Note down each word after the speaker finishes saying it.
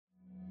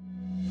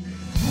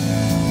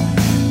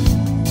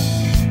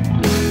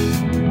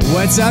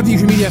What's up,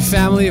 Euchre Media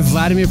family?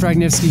 Vladimir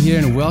Pragnevsky here,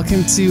 and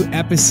welcome to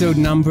episode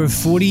number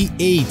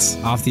 48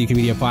 of the Euchre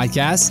Media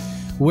podcast,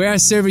 where I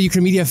serve a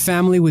Euchre Media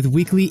family with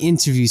weekly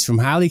interviews from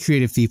highly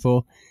creative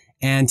people.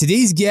 And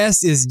today's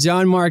guest is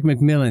John Mark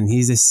McMillan.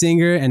 He's a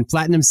singer and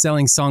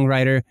platinum-selling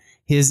songwriter.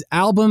 His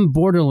album,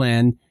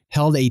 Borderland,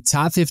 held a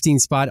top 15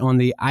 spot on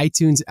the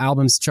iTunes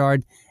Albums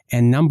chart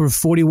and number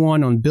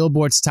 41 on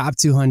Billboard's Top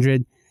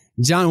 200.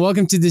 John,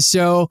 welcome to the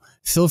show.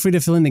 Feel free to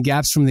fill in the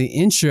gaps from the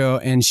intro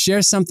and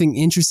share something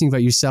interesting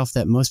about yourself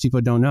that most people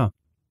don't know.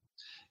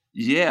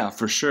 Yeah,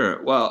 for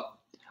sure. Well,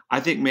 I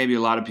think maybe a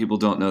lot of people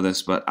don't know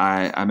this, but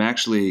I'm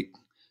actually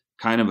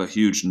kind of a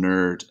huge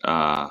nerd,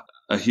 a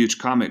huge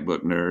comic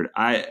book nerd.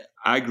 I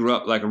grew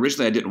up,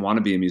 originally I didn't want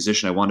to be a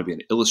musician. I wanted to be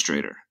an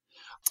illustrator.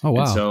 Oh,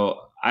 wow. And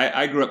so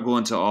I grew up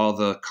going to all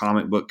the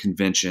comic book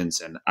conventions,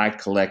 and I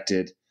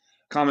collected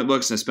comic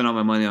books and I spent all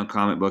my money on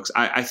comic books.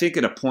 I think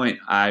at a point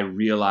I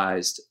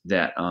realized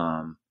that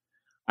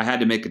I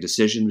had to make a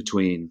decision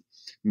between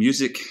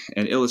music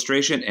and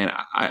illustration, and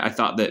I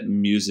thought that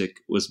music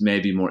was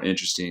maybe more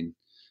interesting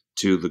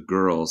to the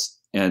girls.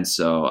 And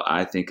so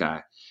I think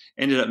I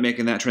ended up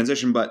making that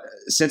transition. But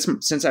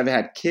since I've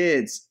had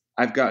kids,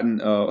 I've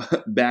gotten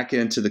back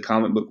into the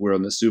comic book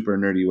world in a super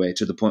nerdy way,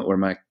 to the point where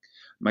my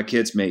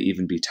kids may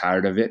even be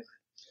tired of it.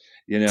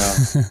 Maybe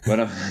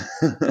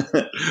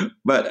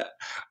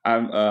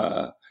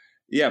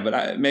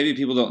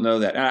people don't know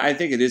that. And I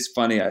think it is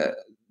funny.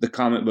 The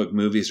comic book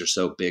movies are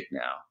so big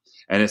now,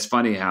 and it's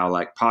funny how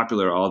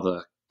popular all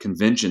the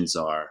conventions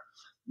are,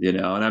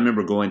 and I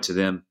remember going to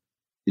them,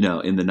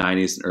 in the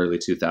 90s and early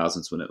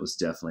 2000s, when it was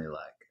definitely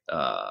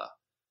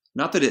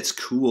not that it's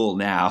cool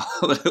now,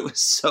 but it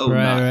was so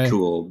not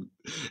cool,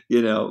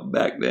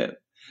 back then.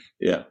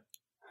 Yeah.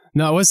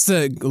 No, what's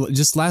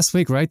just last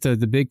week, right? The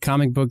big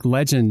comic book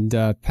legend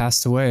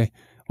passed away,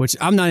 which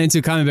I'm not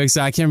into comic books,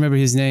 so I can't remember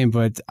his name,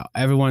 but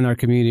everyone in our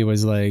community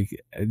was like,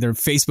 their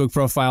Facebook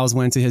profiles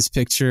went to his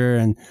picture,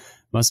 and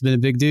must have been a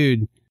big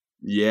dude.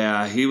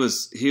 Yeah, he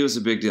was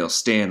a big deal.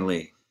 Stan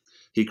Lee.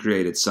 He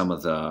created some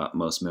of the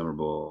most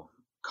memorable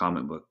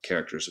comic book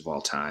characters of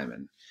all time,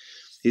 and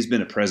he's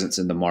been a presence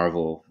in the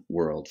Marvel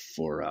world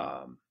for,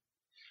 I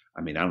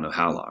don't know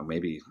how long,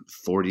 maybe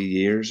 40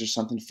 years or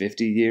something,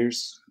 50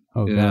 years.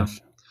 Oh, gosh.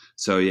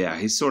 So yeah,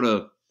 he's sort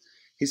of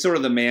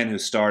the man who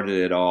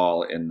started it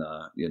all in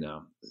the,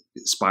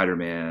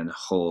 Spider-Man,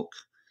 Hulk,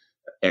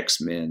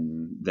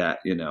 X-Men, that,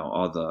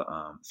 all the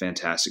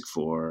Fantastic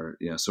Four,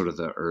 sort of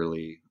the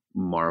early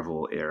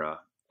Marvel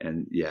era.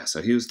 And yeah,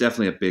 so he was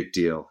definitely a big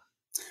deal.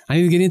 I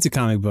need to get into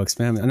comic books,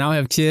 man. And now I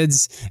have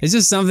kids. It's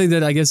just something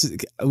that I guess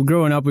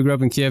growing up, we grew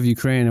up in Kiev,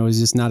 Ukraine. It was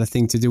just not a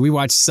thing to do. We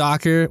watched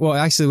soccer. Well,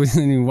 actually, we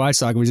didn't even watch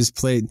soccer. We just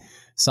played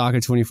soccer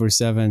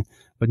 24/7.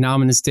 But now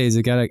I'm in the States.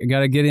 I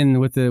gotta get in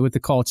with the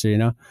culture,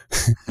 Yeah.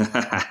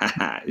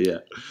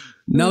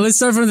 Now let's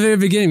start from the very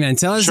beginning, man.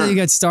 Tell us how you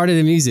got started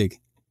in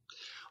music.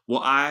 Well,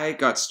 I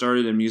got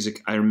started in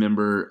music. I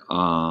remember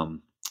a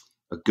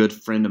good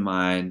friend of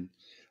mine.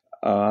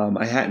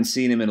 I hadn't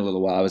seen him in a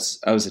little while.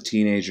 I was a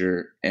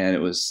teenager, and it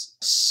was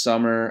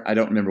summer. I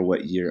don't remember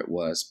what year it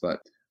was, but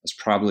I was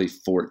probably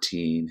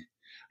 14.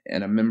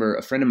 And I remember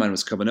a friend of mine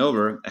was coming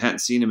over. I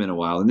hadn't seen him in a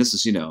while. And this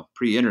is,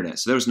 pre-internet.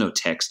 So there was no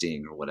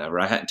texting or whatever.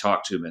 I hadn't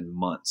talked to him in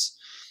months.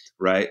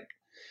 Right.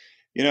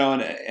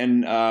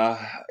 And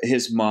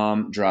his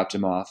mom dropped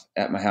him off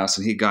at my house,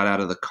 and he got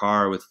out of the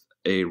car with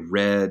a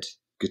red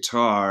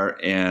guitar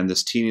and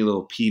this teeny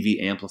little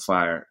PV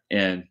amplifier.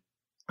 And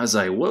I was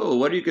like, whoa,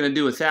 what are you going to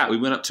do with that? We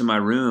went up to my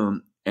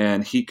room,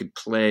 and he could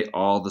play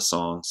all the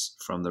songs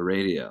from the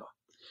radio.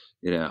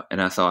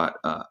 And I thought,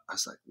 I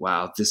was like,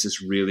 wow, this is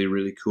really,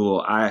 really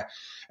cool.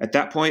 At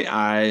that point,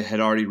 I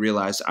had already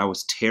realized I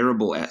was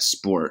terrible at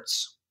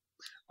sports.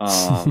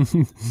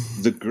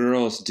 The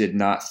girls did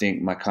not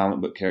think my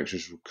comic book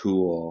characters were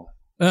cool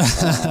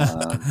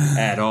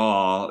at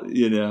all,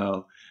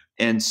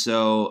 And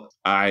so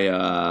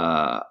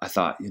I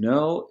thought,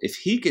 if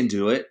he can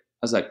do it,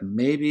 I was like,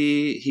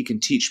 maybe he can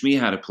teach me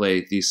how to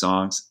play these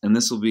songs, and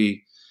this will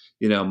be,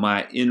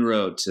 my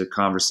inroad to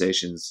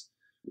conversations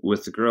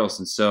with the girls.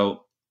 And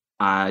so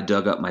I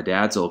dug up my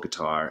dad's old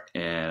guitar,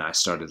 and I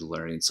started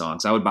learning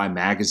songs. I would buy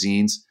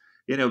magazines.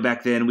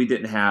 Back then we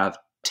didn't have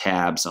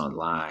tabs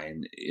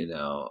online,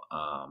 to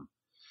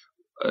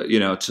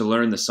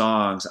learn the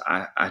songs.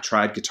 I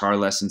tried guitar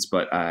lessons,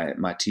 but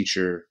my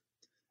teacher,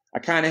 I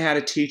kind of had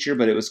a teacher,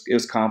 but it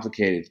was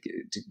complicated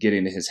to get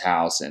into his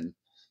house, and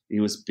he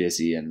was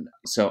busy. And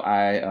so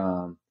I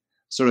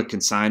sort of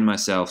consigned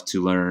myself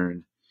to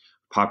learn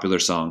popular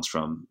songs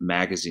from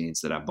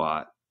magazines that I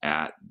bought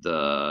at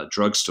the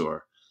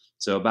drugstore.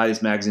 So buy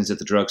these magazines at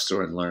the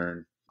drugstore and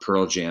learn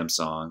Pearl Jam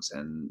songs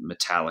and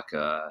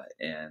Metallica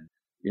and,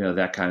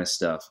 that kind of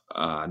stuff.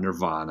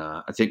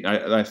 Nirvana. I think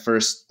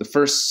the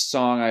first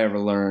song I ever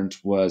learned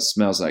was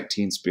Smells Like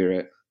Teen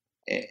Spirit.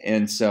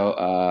 And so,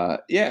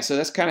 so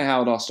that's kind of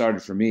how it all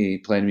started for me,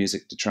 playing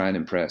music to try and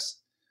impress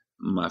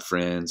my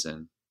friends.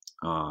 And,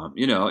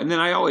 and then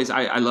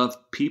I love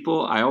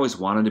people. I always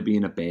wanted to be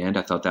in a band.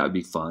 I thought that would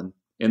be fun.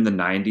 In the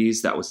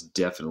 90s, that was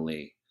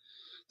definitely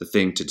the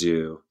thing to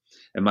do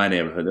in my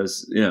neighborhood. It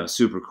was,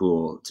 super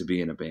cool to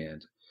be in a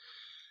band.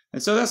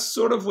 And so that's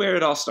sort of where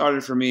it all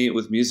started for me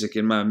with music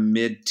in my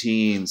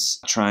mid-teens,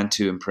 trying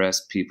to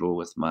impress people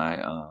with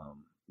my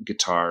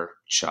guitar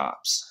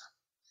chops.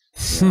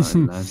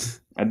 And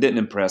I didn't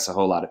impress a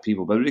whole lot of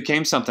people, but it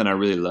became something I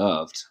really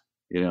loved,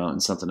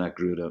 and something I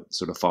grew to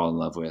sort of fall in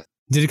love with.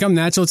 Did it come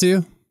natural to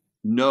you?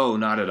 No,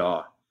 not at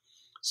all.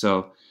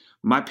 So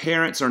my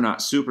parents are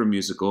not super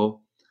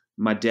musical.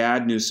 My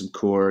dad knew some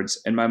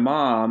chords, and my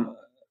mom,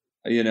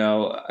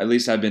 at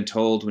least I've been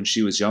told when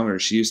she was younger,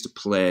 she used to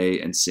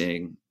play and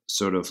sing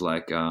sort of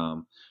like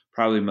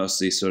probably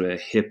mostly sort of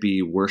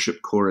hippie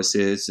worship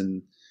choruses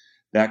and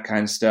that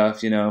kind of stuff,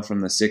 from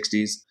the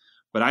 60s.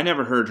 But I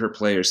never heard her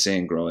play or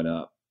sing growing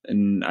up.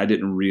 And I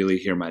didn't really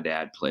hear my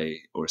dad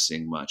play or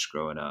sing much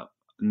growing up.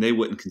 And they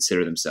wouldn't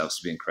consider themselves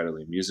to be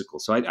incredibly musical.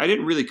 So I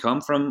didn't really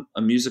come from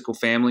a musical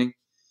family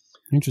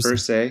per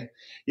se.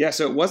 Yeah,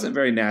 so it wasn't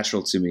very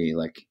natural to me.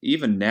 Like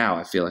even now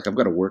I feel like I've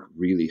got to work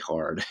really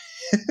hard,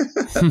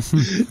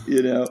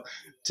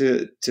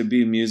 to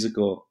be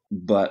musical.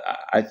 But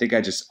I think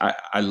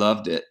I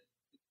loved it.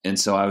 And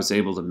so I was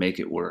able to make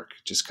it work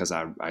just because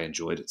I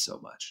enjoyed it so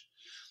much,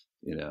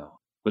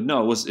 But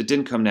no, it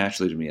didn't come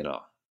naturally to me at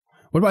all.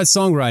 What about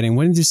songwriting?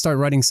 When did you start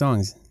writing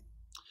songs?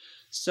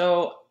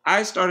 So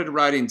I started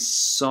writing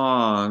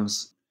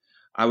songs.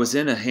 I was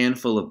in a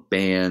handful of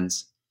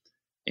bands,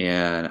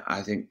 and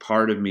I think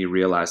part of me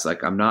realized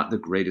like I'm not the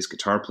greatest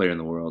guitar player in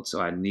the world,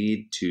 so I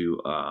need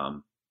to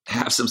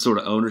have some sort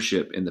of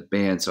ownership in the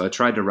band. So I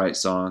tried to write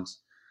songs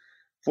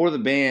for the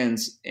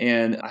bands,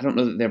 and I don't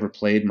know that they ever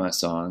played my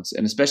songs.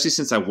 And especially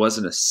since I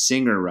wasn't a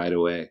singer right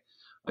away,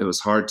 it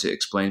was hard to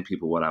explain to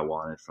people what I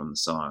wanted from the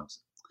songs.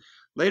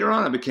 Later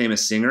on, I became a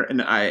singer,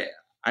 and I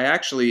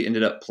actually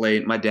ended up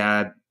playing. My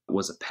dad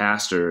was a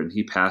pastor, and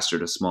he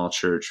pastored a small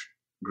church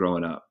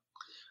growing up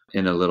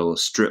in a little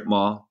strip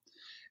mall.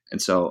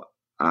 And so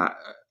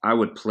I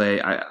would play.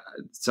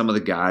 Some of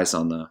the guys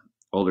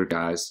older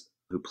guys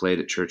who played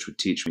at church would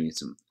teach me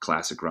some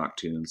classic rock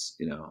tunes,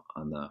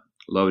 on the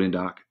loading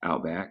dock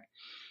out back.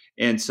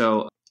 And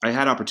so I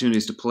had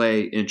opportunities to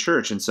play in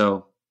church. And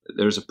so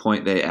there's a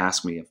point they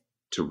asked me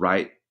to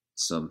write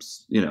some,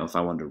 if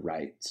I wanted to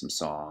write some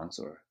songs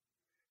or,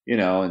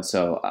 and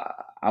so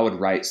I would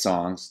write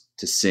songs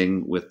to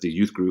sing with the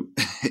youth group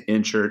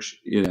in church,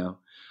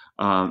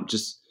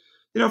 just,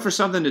 for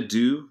something to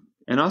do.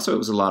 And also it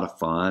was a lot of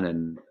fun,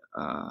 and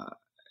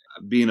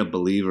being a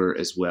believer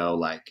as well,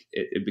 like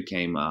it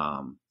became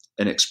an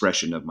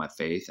expression of my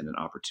faith and an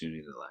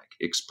opportunity to like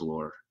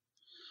explore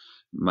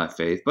my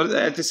faith. But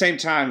at the same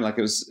time, like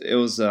it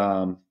was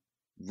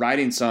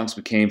writing songs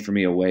became for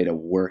me a way to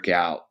work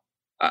out.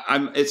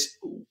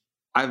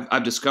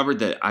 I've discovered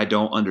that I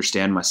don't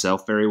understand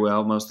myself very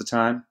well most of the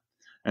time.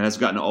 And as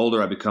I've gotten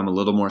older, I've become a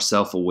little more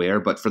self-aware.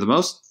 But for the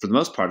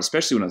most part,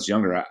 especially when I was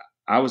younger,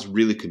 I was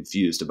really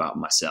confused about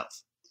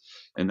myself.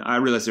 And I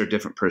realized there are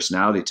different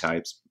personality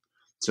types.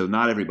 So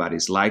not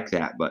everybody's like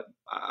that. But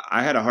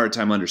I had a hard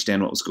time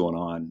understanding what was going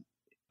on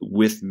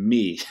with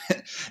me,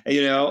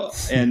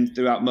 and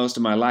throughout most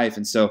of my life.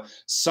 And so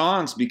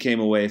songs became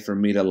a way for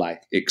me to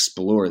like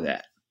explore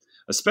that,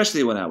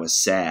 especially when I was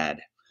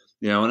sad.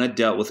 And I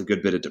dealt with a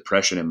good bit of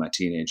depression in my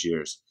teenage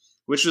years,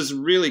 which was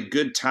really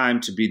good time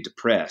to be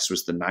depressed.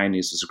 Was the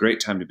 90s was a great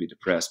time to be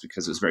depressed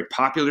because it was very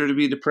popular to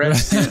be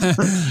depressed.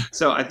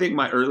 So I think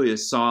my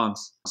earliest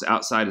songs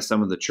outside of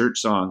some of the church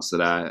songs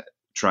that I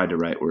tried to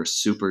write were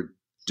super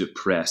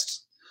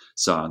depressed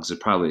songs. They're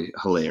probably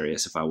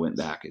hilarious if I went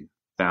back and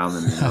found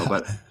them,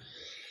 but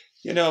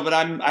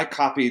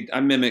I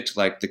mimicked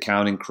like the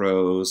Counting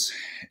Crows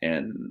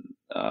and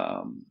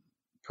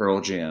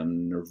Pearl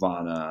Jam,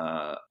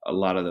 Nirvana, a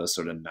lot of those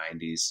sort of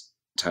 90s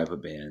type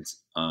of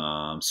bands,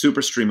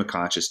 super stream of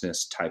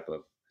consciousness type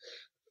of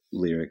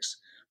lyrics.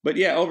 But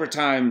yeah, over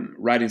time,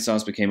 writing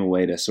songs became a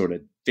way to sort of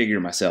figure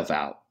myself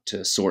out,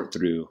 to sort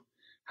through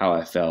how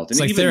I felt. It's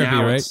and like even therapy,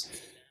 now, right?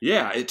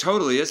 Yeah, it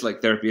totally is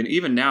like therapy. And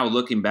even now,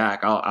 looking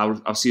back,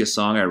 I'll see a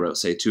song I wrote,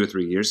 say 2 or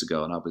 3 years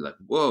ago, and I'll be like,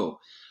 whoa,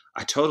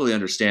 I totally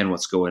understand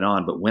what's going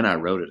on. But when I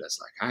wrote it, I was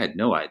like, I had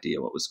no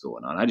idea what was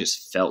going on. I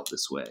just felt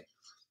this way.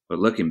 But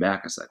looking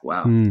back, it's like,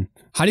 wow.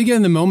 How do you get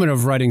in the moment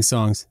of writing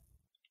songs?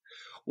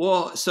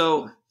 Well,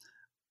 so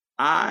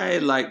I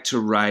like to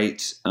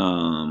write.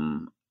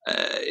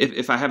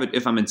 If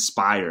I'm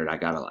inspired, I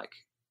gotta like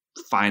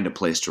find a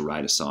place to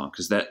write a song,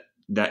 because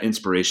that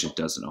inspiration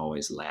doesn't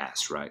always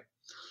last, right?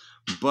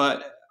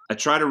 But I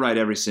try to write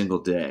every single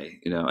day,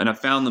 and I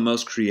found the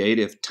most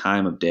creative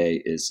time of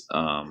day is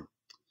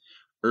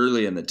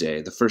early in the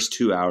day. The first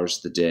 2 hours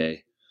of the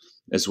day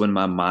is when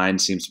my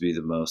mind seems to be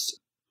the most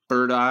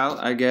fertile,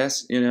 I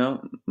guess,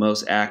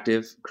 most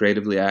active,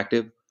 creatively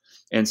active.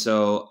 And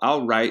so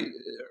I'll write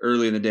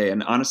early in the day.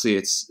 And honestly,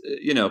 it's,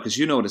 because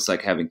what it's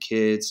like having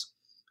kids,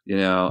 I've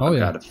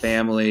got a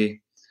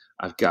family,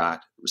 I've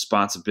got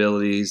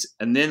responsibilities.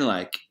 And then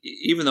like,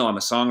 even though I'm a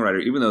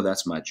songwriter, even though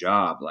that's my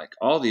job, like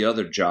all the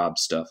other job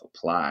stuff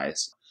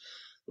applies.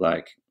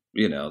 Like,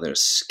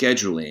 there's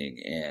scheduling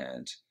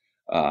and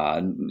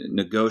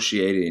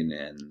negotiating,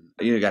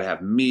 and got to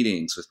have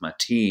meetings with my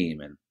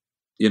team, and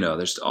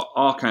there's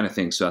all kind of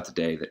things throughout the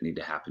day that need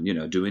to happen.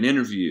 Doing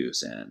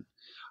interviews and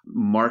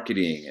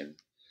marketing and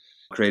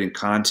creating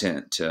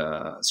content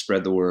to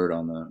spread the word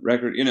on the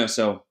record.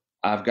 So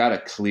I've got to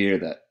clear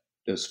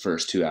those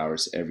first 2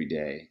 hours every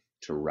day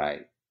to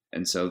write,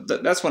 and so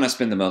that's when I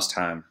spend the most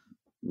time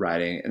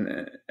writing,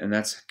 and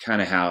that's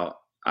kind of how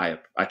I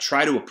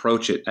try to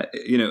approach it.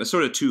 It's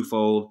sort of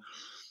twofold.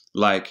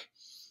 Like,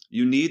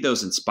 you need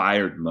those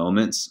inspired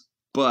moments,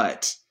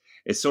 but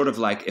it's sort of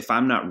like, if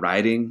I'm not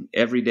writing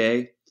every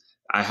day,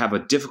 I have a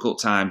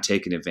difficult time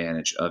taking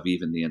advantage of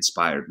even the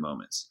inspired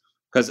moments,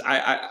 because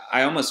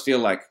I almost feel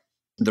like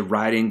the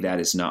writing that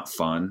is not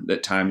fun,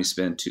 that time you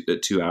spend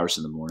 2 hours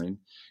in the morning,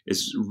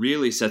 is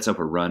really sets up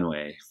a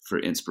runway for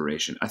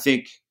inspiration. I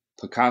think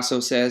Picasso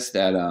says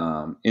that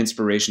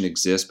inspiration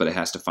exists, but it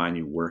has to find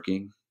you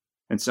working.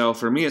 And so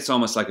for me, it's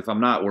almost like, if I'm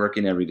not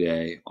working every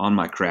day on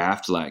my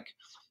craft, like,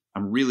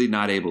 I'm really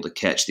not able to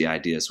catch the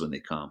ideas when they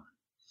come.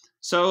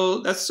 So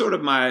that's sort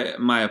of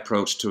my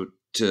approach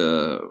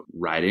to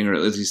writing, or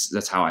at least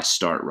that's how I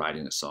start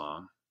writing a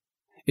song.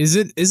 Is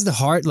it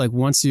hard, like,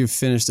 once you've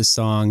finished a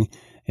song,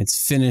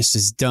 it's finished,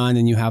 it's done,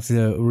 and you have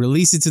to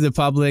release it to the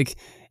public?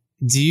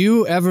 Do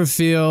you ever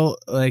feel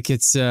like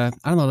it's, I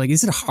don't know, like,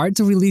 is it hard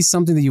to release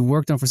something that you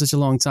worked on for such a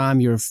long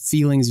time, your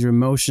feelings, your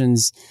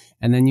emotions,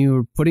 and then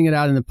you're putting it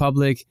out in the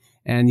public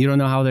and you don't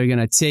know how they're going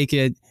to take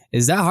it?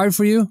 Is that hard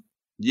for you?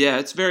 Yeah,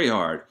 it's very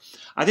hard.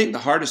 I think the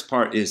hardest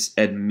part is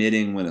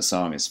admitting when a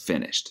song is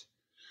finished.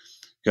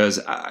 Because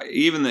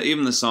even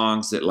the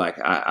songs that, like,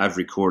 I've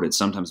recorded,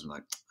 sometimes I'm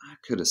like, I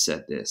could have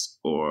said this,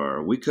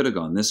 or we could have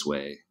gone this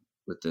way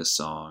with this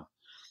song.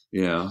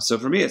 So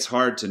for me, it's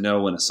hard to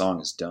know when a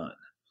song is done.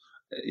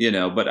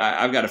 But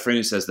I've got a friend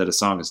who says that a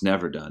song is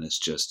never done; it's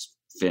just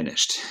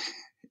finished.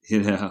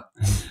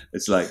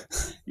 It's like,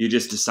 you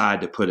just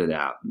decide to put it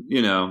out.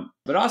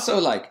 But also,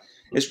 like,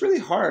 it's really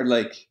hard.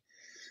 Like,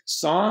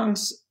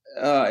 songs,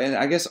 and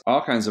I guess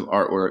all kinds of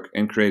artwork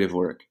and creative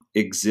work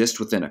exist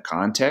within a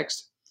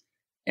context.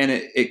 And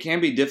it can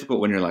be difficult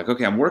when you're like,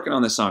 okay, I'm working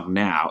on this song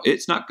now.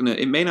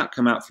 It may not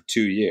come out for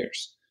 2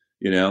 years,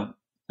 and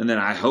then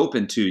I hope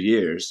in 2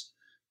 years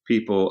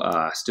people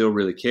still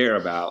really care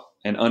about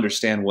and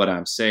understand what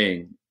I'm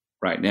saying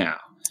right now.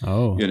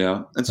 Oh,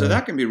 and so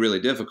that can be really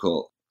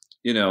difficult.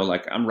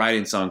 Like, I'm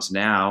writing songs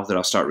now that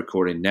I'll start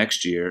recording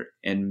next year,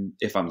 and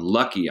if I'm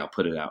lucky, I'll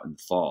put it out in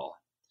the fall.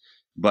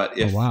 But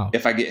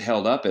if I get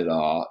held up at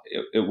all,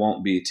 it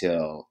won't be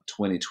till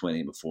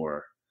 2020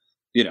 before,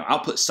 I'll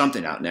put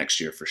something out next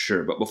year for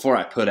sure. But before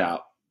I put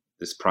out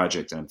this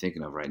project that I'm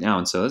thinking of right now.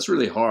 And so it's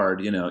really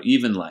hard,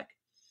 even, like,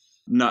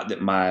 not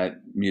that my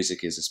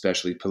music is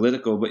especially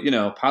political, but,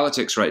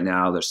 politics right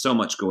now, there's so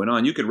much going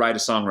on. You could write a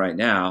song right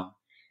now,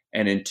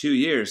 and in 2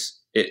 years,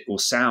 it will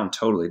sound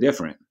totally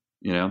different,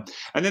 And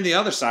then the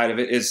other side of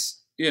it is,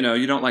 you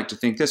don't like to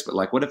think this, but,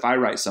 like, what if I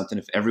write something,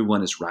 if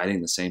everyone is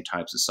writing the same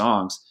types of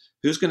songs,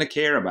 who's going to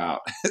care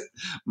about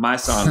my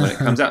song when it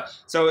comes out?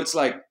 So it's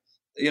like,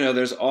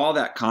 there's all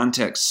that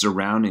context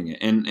surrounding it.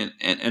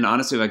 And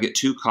honestly, if I get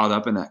too caught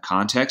up in that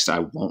context, I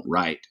won't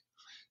write.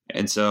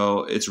 And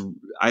so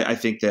I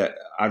think that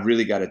I've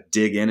really got to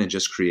dig in and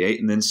just create,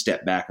 and then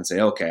step back and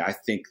say, okay, I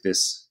think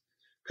this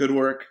could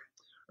work,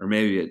 or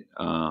maybe it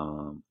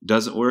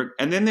doesn't work.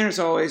 And then there's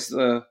always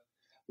the,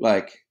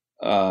 like,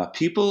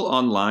 people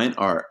online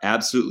are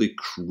absolutely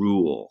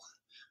cruel.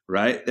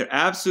 Right? They're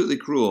absolutely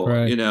cruel,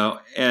 right.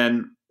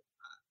 And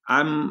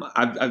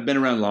I've been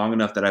around long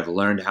enough that I've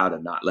learned how to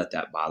not let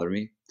that bother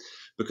me,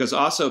 because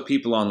also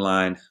people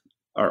online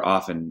are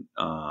often,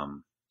 I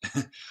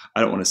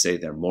don't want to say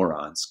they're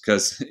morons,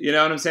 because you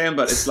know what I'm saying,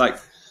 but it's like,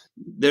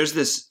 there's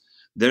this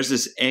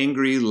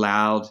angry,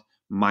 loud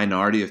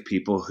minority of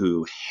people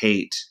who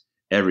hate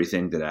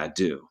everything that I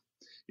do.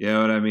 You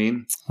know what I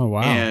mean? Oh,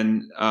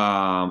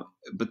 wow.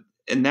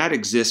 And that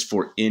exists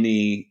for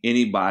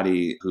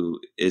anybody who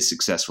is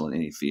successful in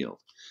any field.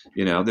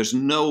 There's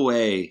no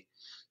way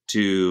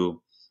to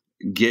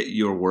get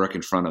your work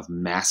in front of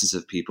masses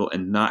of people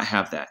and not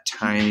have that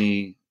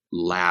tiny,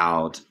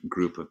 loud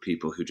group of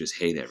people who just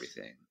hate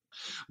everything.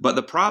 But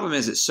the problem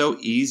is, it's so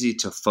easy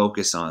to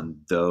focus on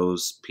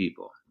those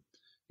people,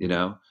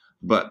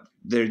 but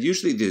they're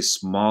usually the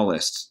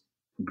smallest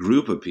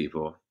group of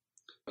people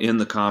in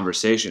the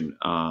conversation.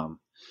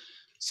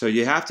 So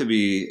you have to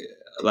be,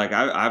 like,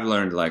 I've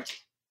learned, like,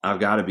 I've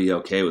got to be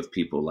okay with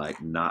people,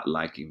 like, not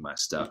liking my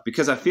stuff,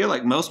 because I feel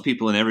like most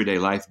people in everyday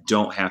life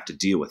don't have to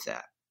deal with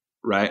that.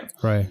 Right.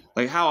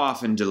 Like, how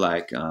often do,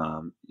 like,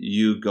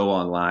 you go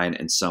online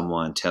and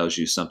someone tells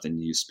you something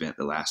you spent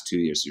the last 2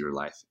 years of your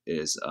life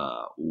is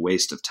a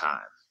waste of time?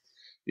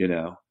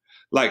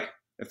 Like,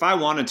 if I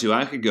wanted to,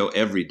 I could go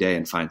every day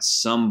and find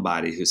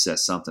somebody who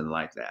says something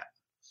like that,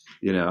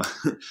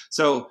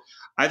 So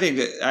I think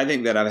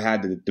that I've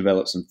had to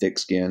develop some thick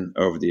skin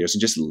over the years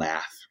and just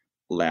laugh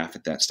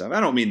at that stuff. I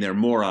don't mean they're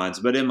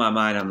morons, but in my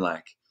mind, I'm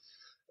like,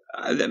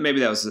 maybe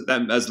that was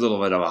a little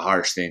bit of a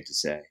harsh thing to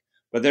say,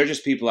 but they're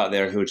just people out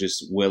there who are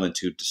just willing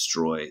to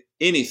destroy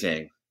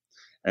anything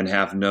and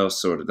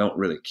don't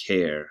really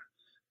care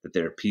that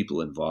there are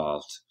people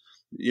involved.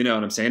 You know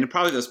what I'm saying? And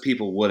probably those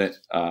people wouldn't,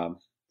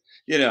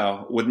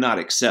 would not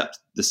accept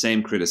the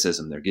same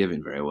criticism they're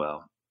giving very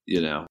well,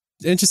 you know.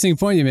 Interesting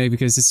point you make,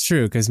 because it's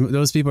true, because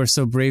those people are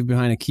so brave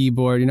behind a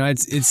keyboard. You know,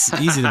 it's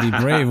easy to be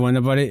brave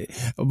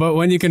but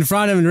when you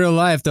confront them in real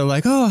life, they're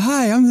like, "Oh,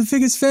 hi, I'm the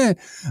biggest fan."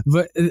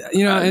 But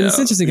it's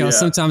interesting how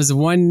sometimes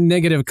one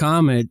negative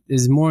comment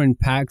is more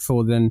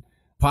impactful than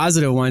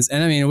positive ones.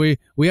 And I mean,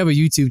 we have a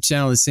YouTube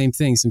channel, the same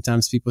thing.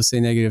 Sometimes people say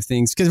negative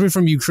things because we're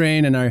from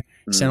Ukraine and our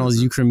channel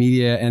is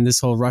Ukramedia and this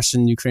whole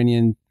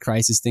Russian-Ukrainian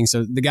crisis thing.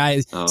 So the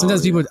guy,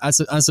 sometimes people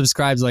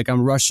unsubscribe, like,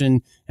 I'm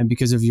Russian and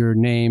because of your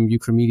name,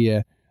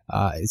 Ukramedia,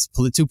 it's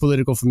too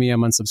political for me,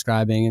 I'm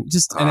unsubscribing. And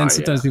then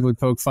sometimes people would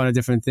poke fun at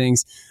different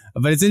things.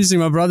 But it's interesting.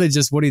 My brother,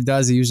 just what he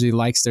does, he usually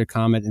likes their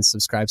comment and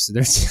subscribes to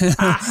their channel.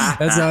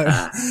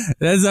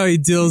 That's how he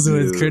deals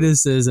with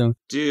criticism.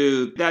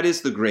 Dude, that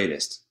is the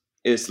greatest.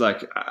 It's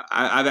like,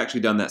 I've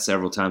actually done that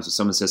several times. If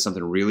someone says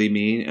something really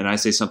mean and I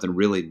say something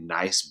really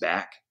nice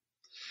back,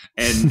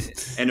 and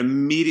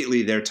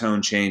immediately their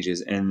tone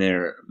changes and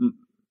they're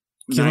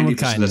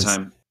 90% of the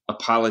time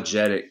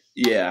apologetic.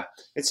 Yeah.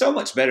 It's so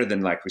much better than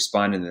like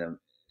responding to them,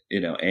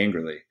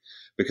 angrily,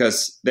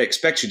 because they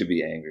expect you to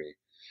be angry.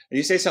 And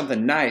you say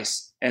something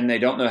nice and they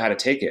don't know how to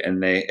take it,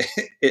 and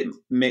it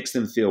makes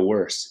them feel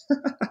worse.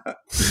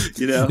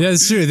 Yeah,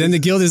 it's true. Then the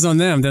guilt is on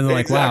them. Then they're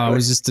like, wow, I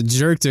was just a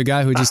jerk to a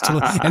guy who just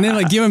told. And then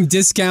like give them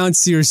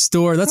discounts to your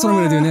store. That's what I'm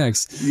going to do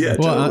next. Yeah,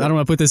 well, totally. I don't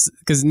want to put this,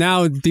 because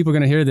now people are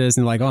going to hear this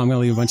and like, oh, I'm going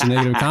to leave a bunch of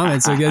negative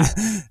comments. So get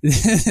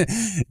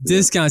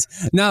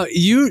discounts. Now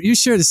you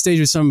share the stage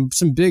with some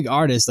big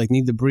artists like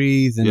Need to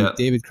Breathe and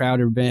David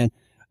Crowder Band.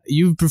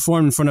 You've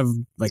performed in front of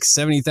like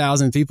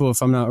 70,000 people,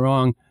 if I'm not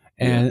wrong.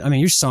 And I mean,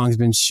 your song's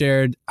been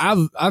shared.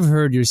 I've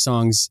heard your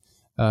songs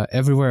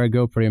everywhere I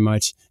go, pretty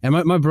much. And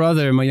my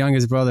brother, my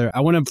youngest brother,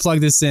 I want to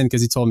plug this in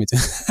because he told me to.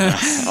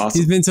 Awesome.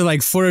 He's been to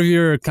like 4 of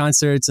your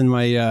concerts, and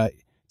my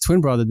twin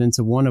brother been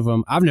to one of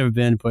them. I've never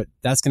been, but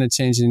that's going to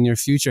change in the near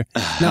future.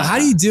 Now, how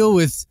do you deal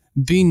with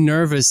being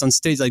nervous on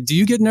stage? Like, do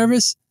you get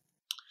nervous?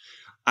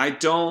 I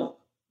don't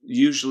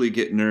usually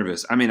get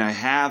nervous. I mean, I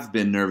have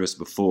been nervous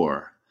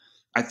before.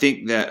 I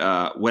think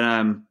that when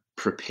I'm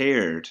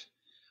prepared,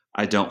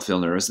 I don't feel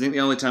nervous. I think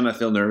the only time I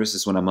feel nervous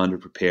is when I'm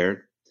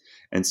underprepared.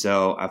 And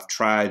so I've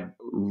tried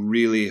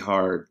really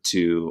hard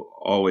to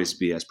always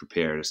be as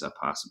prepared as I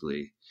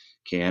possibly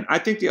can. I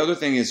think the other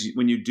thing is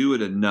when you do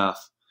it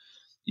enough,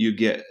 you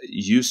get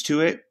used to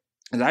it.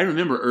 And I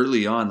remember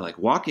early on, like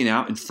walking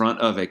out in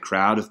front of a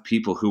crowd of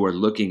people who are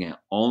looking at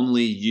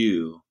only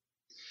you,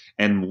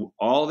 and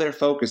all their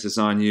focus is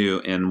on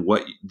you, and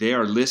what they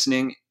are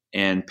listening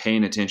and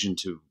paying attention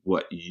to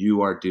what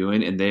you are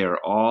doing. And they are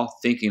all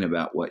thinking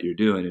about what you're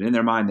doing. And in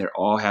their mind, they're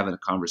all having a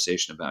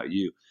conversation about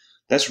you.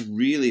 That's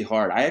really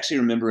hard. I actually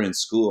remember in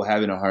school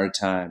having a hard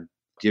time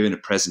giving a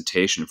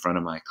presentation in front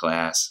of my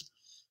class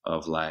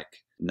of like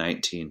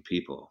 19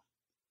 people.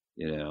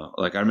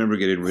 Like I remember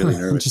getting really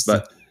nervous.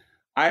 But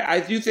I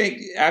do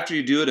think after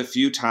you do it a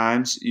few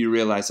times, you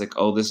realize like,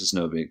 oh, this is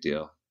no big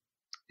deal.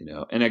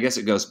 And I guess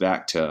it goes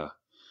back to,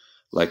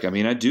 like, I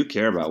mean, I do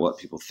care about what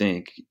people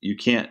think. You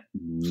can't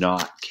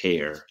not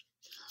care.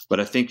 But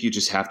I think you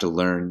just have to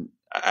learn.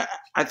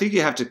 I think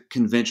you have to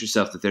convince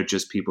yourself that they're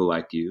just people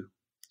like you,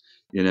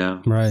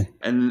 Right.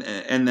 And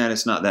that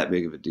it's not that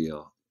big of a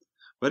deal.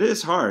 But it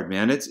is hard,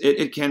 man.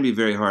 It can be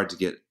very hard to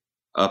get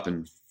up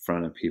in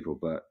front of people.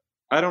 But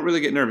I don't really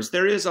get nervous.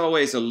 There is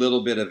always a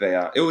little bit of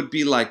it would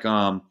be like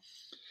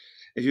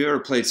if you ever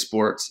played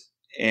sports.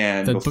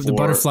 And the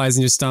butterflies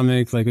in your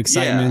stomach, like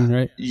excitement,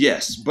 right?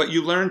 Yes, but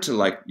you learn to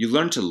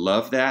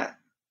love that,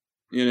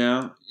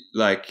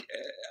 like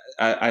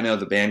I know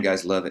the band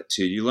guys love it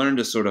too. You learn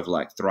to sort of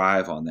like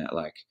thrive on that.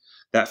 Like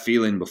that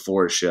feeling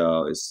before a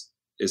show is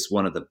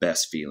one of the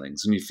best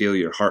feelings when you feel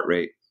your heart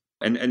rate,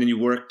 and then you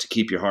work to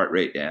keep your heart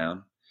rate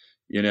down.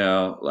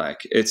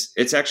 Like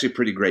it's actually a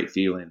pretty great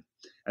feeling.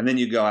 And then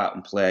you go out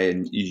and play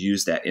and you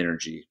use that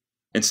energy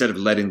instead of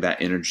letting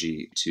that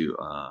energy to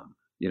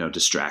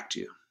distract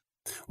you.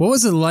 What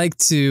was it like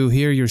to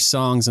hear your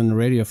songs on the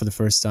radio for the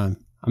first time?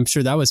 I'm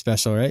sure that was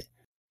special, right?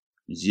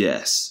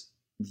 Yes.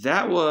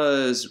 That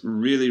was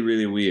really,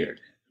 really weird,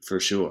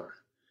 for sure.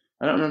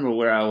 I don't remember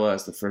where I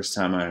was the first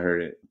time I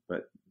heard it,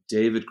 but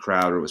David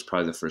Crowder was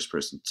probably the first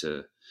person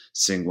to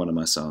sing one of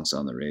my songs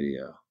on the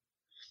radio.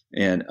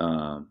 And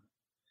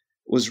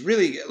was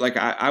really, like,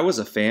 I was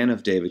a fan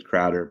of David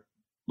Crowder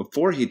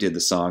before he did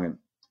the song. And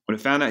when I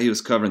found out he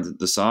was covering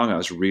the song, I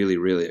was really,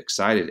 really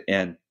excited.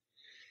 And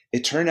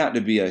it turned out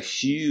to be a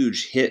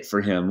huge hit for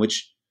him,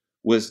 which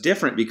was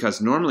different because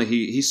normally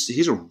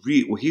he's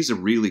a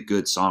really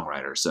good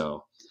songwriter.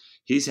 So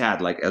he's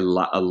had like a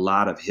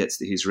lot of hits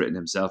that he's written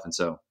himself. And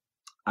so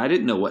I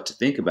didn't know what to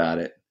think about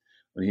it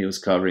when he was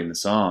covering the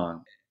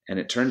song. And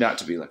it turned out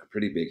to be like a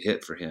pretty big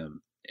hit for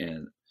him.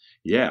 And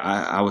yeah,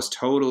 I was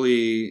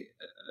totally,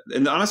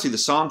 and honestly, the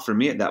song for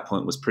me at that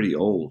point was pretty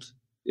old.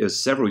 It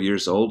was several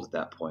years old at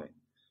that point.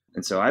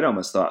 And so I'd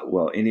almost thought,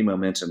 well, any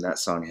momentum that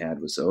song had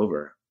was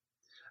over.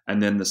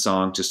 And then the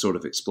song just sort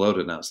of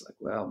exploded. And I was like,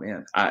 well,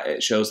 man,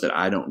 it shows that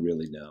I don't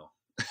really know.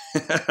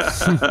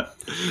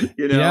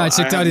 Yeah, I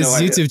checked out his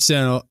YouTube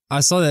channel.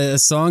 I saw that a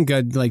song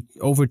got like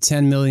over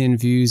 10 million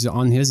views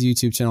on his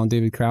YouTube channel,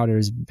 David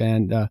Crowder's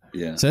band.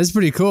 So it's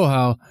pretty cool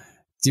how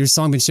your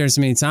song been shared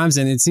so many times,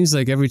 and it seems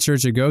like every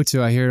church I go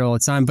to, I hear it all the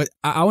time. But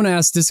I want to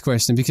ask this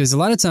question, because a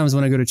lot of times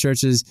when I go to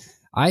churches,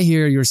 I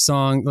hear your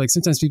song, like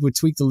sometimes people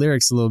tweak the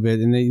lyrics a little bit,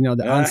 and they,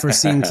 the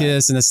unforeseen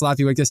kiss and the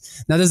sloppy white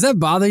kiss. Now, does that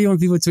bother you when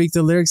people tweak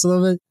the lyrics a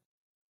little bit?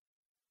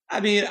 I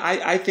mean,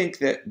 I think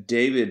that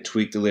David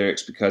tweaked the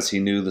lyrics because he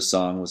knew the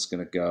song was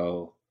going to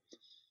go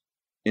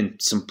in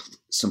some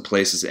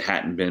places it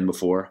hadn't been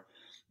before,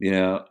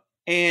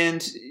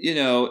 and,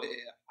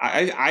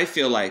 I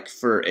feel like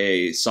for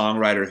a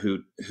songwriter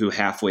who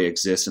halfway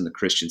exists in the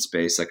Christian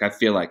space, like I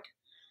feel like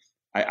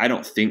I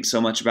don't think so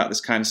much about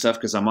this kind of stuff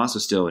because I'm also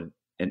still an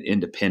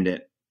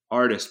independent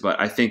artist. But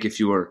I think if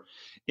you were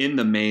in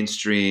the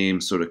mainstream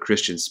sort of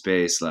Christian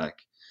space, like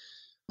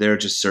there are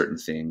just certain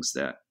things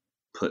that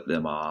put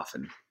them off.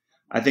 And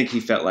I think he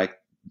felt like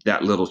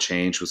that little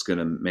change was going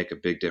to make a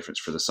big difference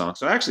for the song.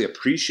 So I actually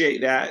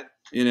appreciate that,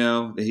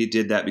 that he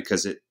did that,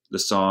 because the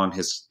song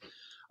has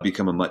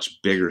become a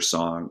much bigger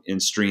song in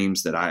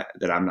streams that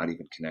I'm not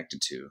even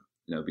connected to,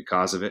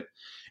 because of it.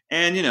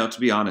 And, to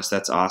be honest,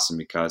 that's awesome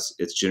because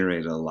it's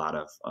generated a lot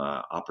of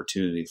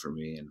opportunity for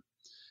me.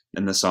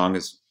 And the song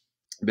has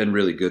been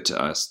really good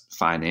to us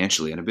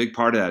financially. And a big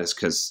part of that is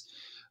because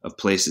of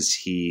places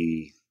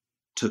he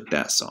took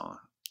that song,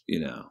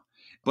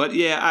 But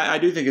yeah, I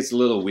do think it's a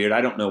little weird. I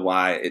don't know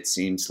why it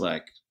seems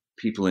like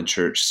people in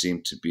church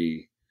seem to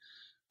be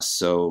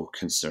so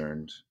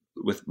concerned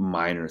with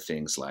minor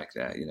things like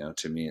that.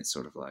 To me, it's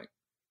sort of like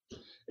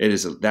it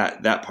is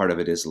that part of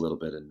it is a little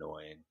bit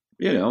annoying,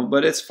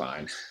 but it's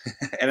fine.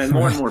 And then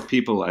more and more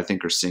people, I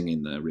think, are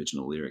singing the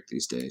original lyric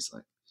these days.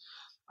 Like,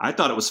 I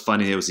thought it was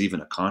funny. It was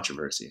even a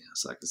controversy. I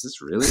was like, is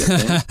this really a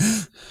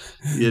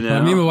thing?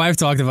 Well, me and my wife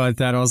talked about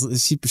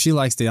that. She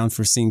likes the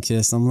unforeseen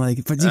kiss. I'm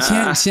like, but you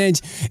can't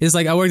change. It's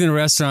like I worked in a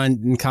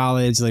restaurant in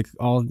college, like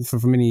all for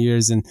many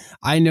years. And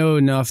I know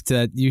enough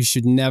that you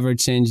should never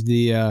change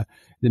the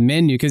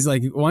menu. Cause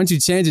like once you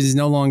change it, it's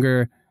no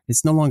longer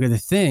the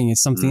thing.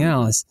 It's something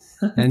else.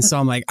 And so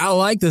I'm like, I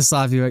like the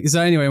sloppy.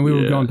 So anyway, we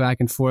were going back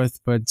and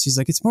forth, but she's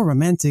like, it's more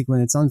romantic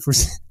when it's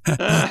unforeseen.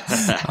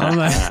 I'm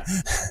like,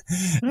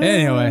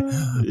 anyway,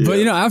 but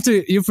after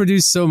you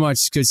produce so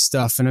much good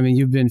stuff, and I mean,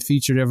 you've been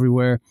featured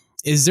everywhere.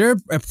 Is there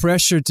a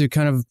pressure to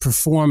kind of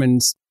perform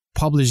and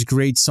publish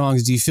great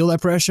songs? Do you feel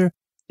that pressure?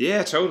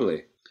 Yeah,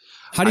 totally.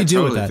 How do you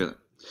deal with that?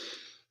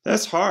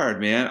 That's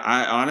hard, man.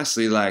 I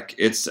honestly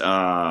it's,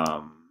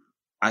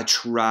 I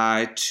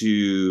try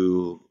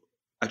to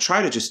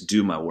just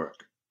do my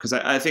work, because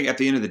I think at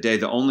the end of the day,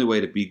 the only way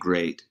to be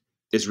great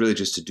is really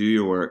just to do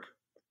your work,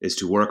 is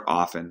to work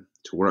often,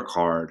 to work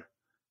hard,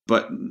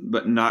 but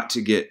not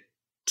to get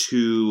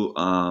too,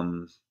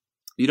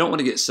 you don't want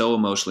to get so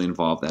emotionally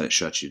involved that it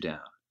shuts you down,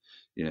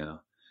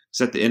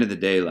 because at the end of the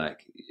day,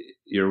 like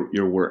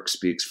your work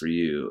speaks for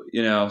you,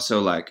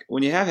 so like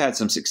when you have had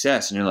some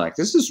success and you're like,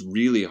 this is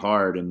really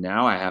hard and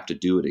now I have to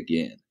do it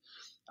again.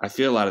 I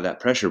feel a lot of that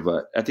pressure,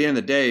 but at the end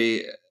of the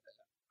day,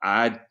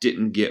 I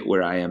didn't get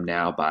where I am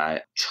now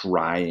by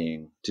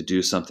trying to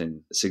do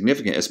something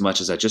significant as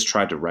much as I just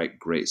tried to write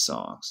great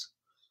songs.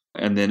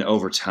 And then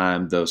over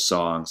time, those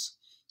songs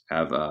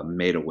have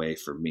made a way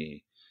for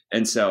me.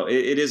 And so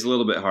it is a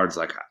little bit hard. It's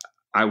like,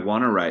 I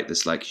want to write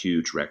this like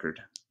huge record.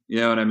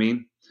 You know what I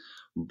mean?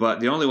 But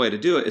the only way to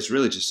do it is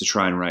really just to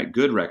try and write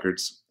good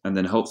records. And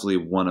then hopefully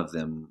one of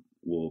them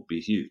will be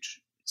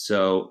huge.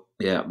 So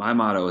yeah, my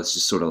motto is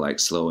just sort of like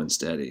slow and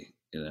steady.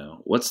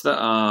 What's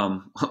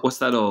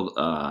that old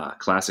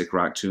classic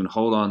rock tune?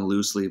 Hold on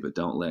loosely, but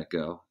don't let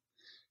go.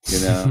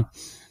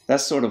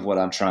 That's sort of what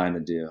I'm trying to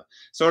do.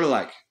 Sort of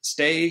like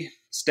stay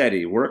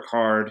steady, work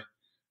hard,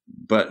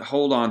 but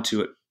hold on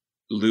to it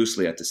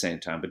loosely at the same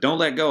time. But don't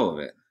let go of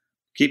it.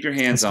 Keep your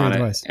hands on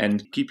it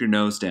and keep your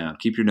nose down.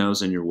 Keep your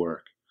nose in your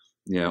work.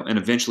 And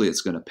eventually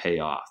it's going to pay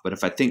off. But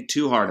if I think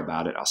too hard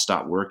about it, I'll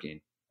stop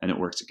working, and it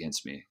works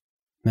against me.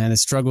 Man, the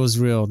struggle is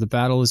real. The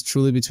battle is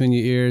truly between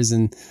your ears.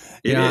 And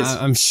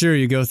I'm sure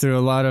you go through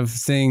a lot of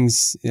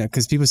things,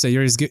 because people say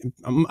you're as good.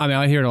 I mean,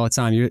 I hear it all the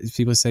time.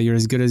 People say you're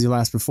as good as your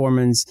last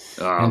performance.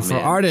 And for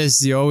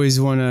artists, you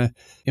always want to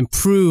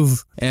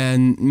improve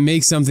and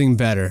make something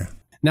better.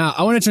 Now,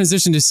 I want to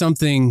transition to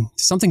something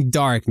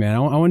dark, man.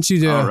 I want you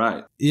to, all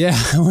right. Yeah,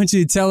 I want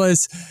you to tell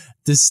us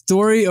the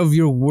story of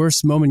your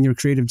worst moment in your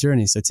creative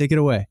journey. So take it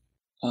away.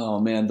 Oh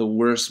man, the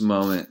worst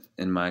moment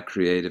in my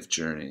creative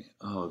journey.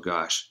 Oh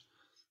gosh.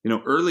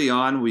 Early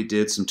on, we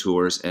did some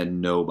tours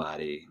and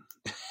nobody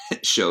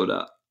showed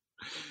up,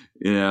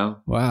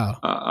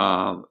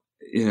 Wow.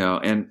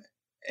 And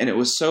it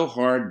was so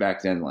hard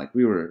back then. Like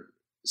we were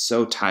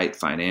so tight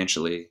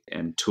financially,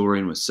 and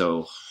touring was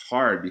so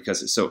hard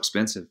because it's so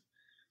expensive.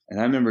 And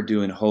I remember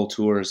doing whole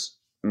tours,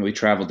 and we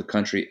traveled the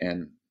country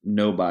and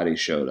nobody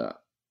showed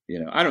up.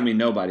 I don't mean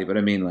nobody, but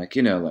I mean like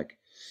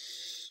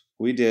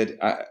we did.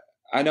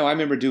 I know I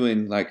remember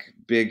doing like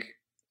big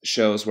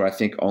shows where I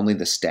think only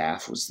the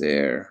staff was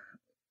there,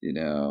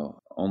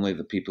 only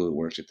the people who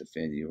worked at the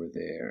venue were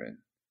there. And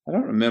I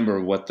don't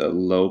remember what the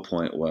low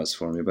point was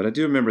for me, but I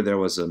do remember there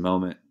was a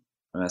moment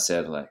when I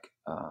said,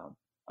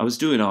 I was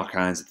doing all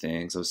kinds of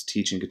things. I was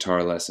teaching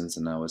guitar lessons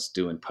and I was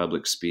doing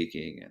public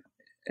speaking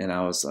and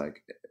I was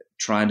like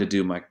trying to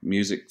do my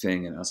music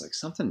thing. And I was like,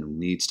 something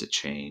needs to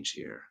change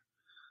here.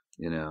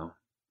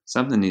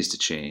 Something needs to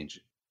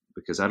change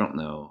because I don't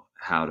know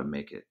how to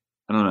make it.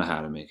 I don't know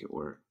how to make it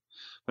work.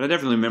 But I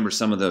definitely remember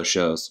some of those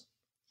shows.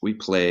 We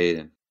played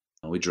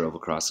and we drove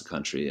across the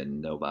country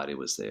and nobody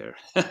was there.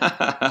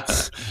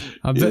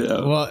 I bet,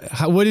 well,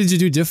 what did you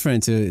do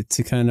different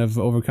to kind of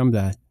overcome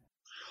that?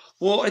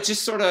 Well, it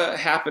just sort of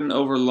happened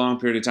over a long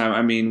period of time.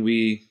 I mean,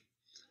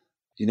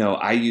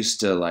 I used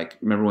to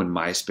remember when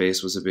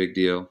MySpace was a big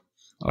deal.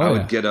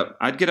 I'd get up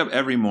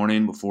every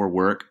morning before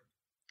work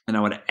and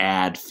I would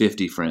add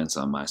 50 friends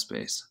on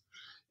MySpace,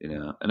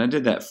 and I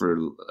did that for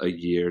a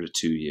year to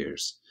 2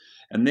 years.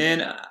 And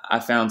then I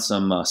found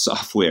some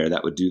software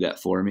that would do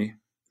that for me,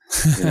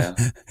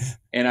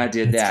 and I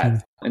did that.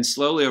 Funny. And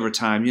slowly over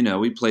time,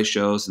 we'd play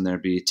shows and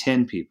there'd be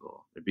 10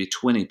 people, there'd be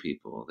 20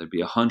 people, there'd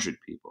be 100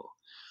 people.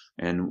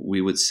 And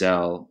we would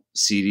sell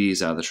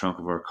CDs out of the trunk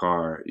of our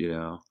car,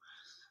 And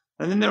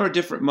then there were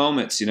different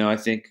moments, I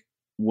think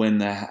when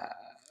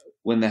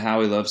the How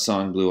We Love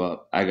song blew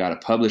up, I got a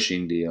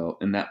publishing deal,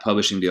 and that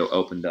publishing deal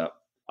opened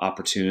up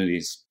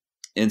opportunities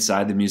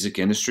inside the music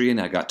industry,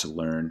 and I got to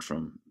learn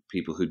from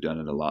people who'd done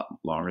it a lot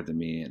longer than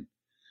me, and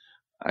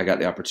I got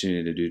the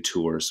opportunity to do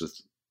tours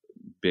with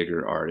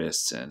bigger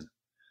artists and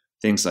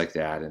things like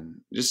that,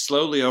 and just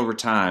slowly over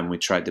time, we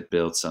tried to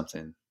build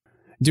something.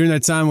 During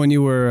that time when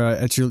you were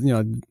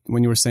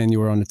when you were saying you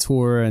were on a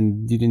tour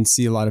and you didn't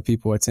see a lot of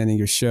people attending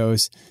your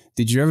shows,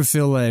 did you ever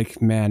feel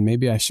like, man,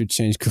 maybe I should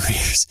change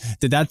careers?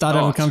 Did that thought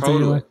ever come to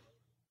you?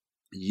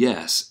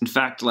 Yes. In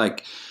fact,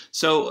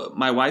 so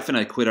my wife and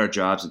I quit our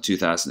jobs in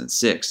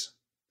 2006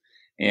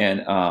 and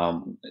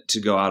to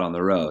go out on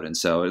the road. And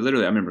so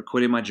literally I remember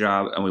quitting my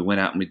job and we went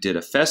out and we did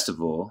a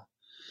festival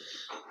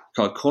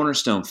called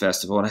Cornerstone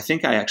Festival. And I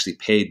think I actually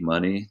paid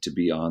money to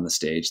be on the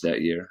stage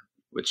that year,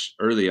 which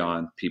early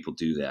on people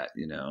do that,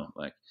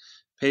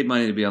 paid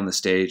money to be on the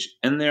stage.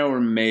 And there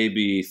were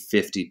maybe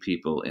 50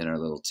 people in our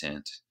little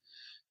tent.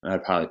 And I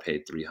probably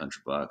paid $300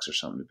 or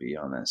something to be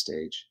on that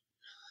stage,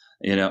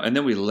 and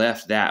then we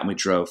left that and we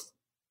drove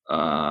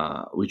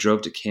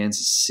to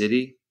Kansas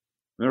City.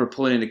 I remember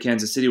pulling into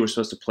Kansas City. We're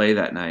supposed to play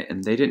that night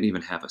and they didn't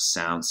even have a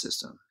sound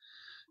system.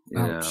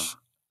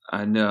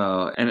 I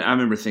know. And I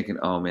remember thinking,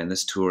 oh man,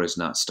 this tour is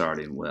not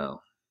starting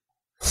well.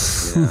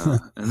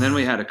 And then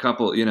we had a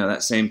couple,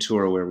 that same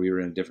tour where we were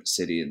in a different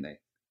city and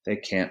they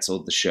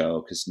canceled the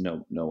show because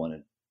no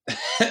one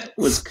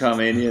was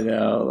coming,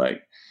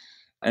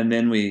 and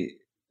then we,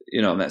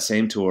 on that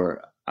same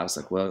tour, I was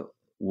like, well,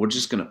 we're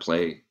just going to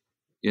play,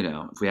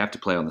 if we have to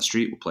play on the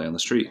street, we'll play on the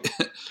street,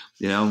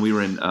 and we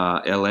were in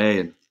LA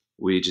and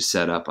we just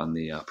set up on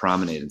the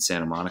promenade in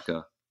Santa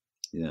Monica,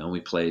 and we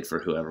played for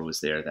whoever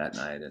was there that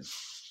night. And,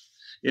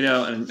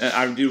 and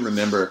I do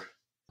remember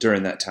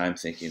during that time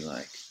thinking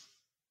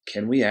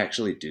can we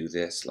actually do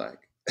this?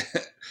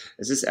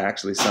 Is this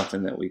actually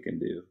something that we can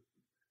do?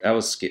 That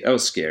was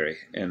scary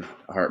and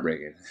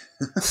heartbreaking.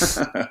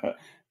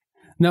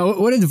 Now,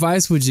 what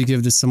advice would you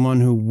give to someone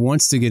who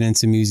wants to get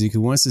into music,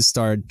 who wants to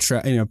start,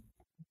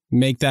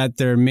 make that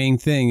their main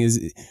thing?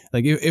 Is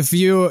if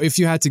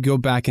you had to go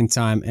back in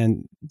time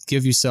and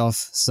give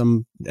yourself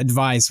some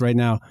advice right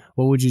now,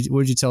 what would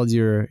you tell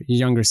your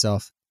younger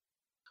self?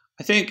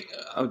 I think.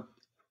 And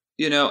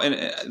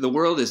the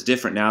world is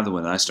different now than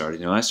when I started.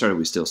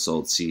 We still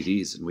sold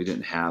CDs and we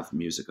didn't have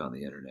music on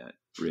the internet,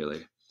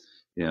 really.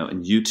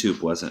 And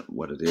YouTube wasn't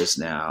what it is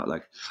now.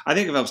 I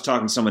think if I was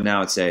talking to someone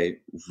now, I'd say,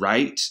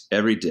 write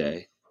every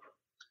day,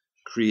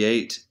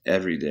 create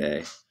every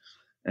day,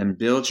 and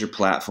build your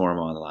platform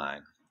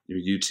online, your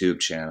YouTube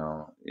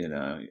channel,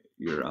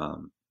 your,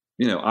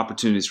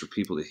 opportunities for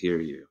people to hear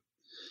you.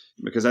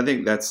 Because I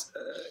think that's,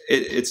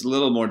 it's a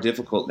little more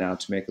difficult now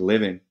to make a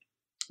living.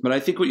 But I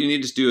think what you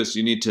need to do is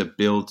you need to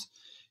build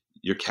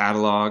your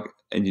catalog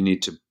and you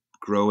need to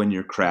grow in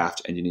your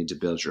craft and you need to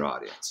build your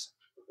audience.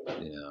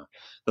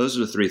 Those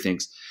are the three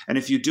things. And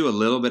if you do a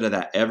little bit of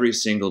that every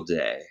single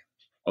day,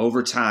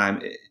 over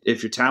time,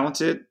 if you're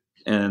talented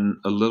and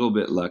a little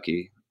bit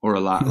lucky or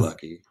a lot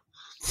lucky,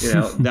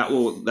 that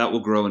will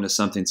grow into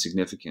something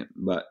significant.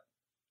 But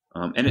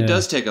and it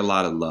does take a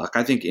lot of luck.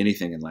 I think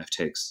anything in life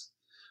takes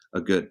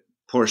a good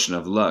portion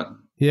of luck.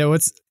 Yeah,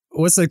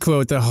 what's the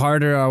quote? The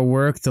harder I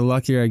work, the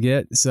luckier I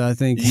get. So I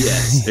think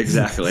yes,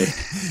 exactly.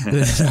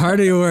 The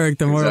harder you work,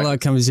 the more luck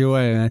comes your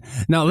way, man.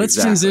 Now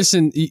let's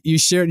transition. You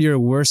shared your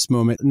worst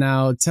moment.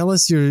 Now tell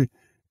us your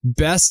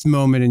best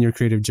moment in your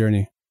creative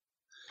journey.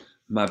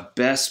 My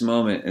best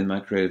moment in my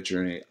creative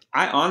journey.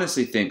 I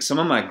honestly think some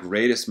of my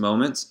greatest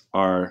moments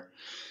are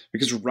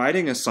because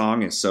writing a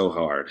song is so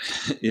hard,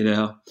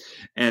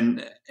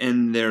 and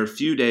there are a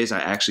few days I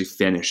actually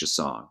finish a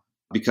song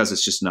because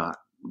it's just not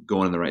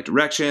going in the right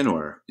direction,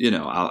 or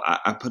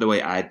I put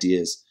away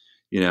ideas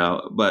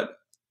but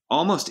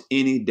almost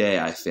any day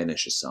I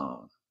finish a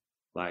song,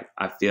 like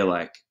I feel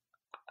like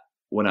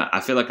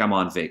I feel like I'm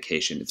on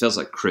vacation. It feels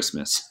like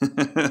Christmas,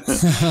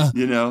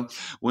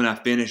 when I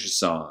finish a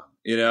song,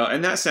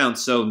 and that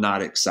sounds so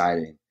not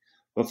exciting.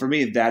 But for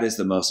me, that is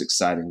the most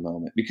exciting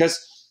moment because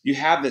you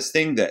have this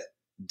thing that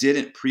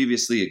didn't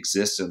previously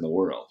exist in the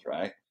world,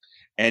 right?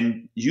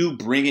 And you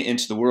bring it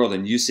into the world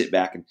and you sit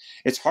back, and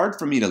it's hard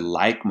for me to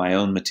like my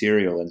own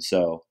material. And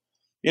so,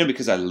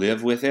 because I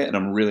live with it and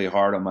I'm really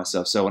hard on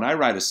myself. So when I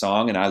write a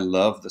song and I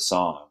love the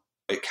song,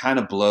 it kind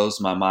of blows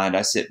my mind.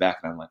 I sit back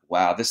and I'm like,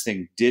 wow, this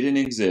thing didn't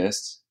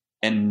exist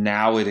and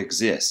now it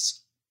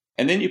exists.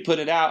 And then you put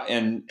it out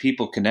and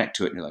people connect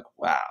to it and you're like,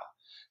 wow,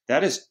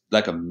 that is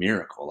like a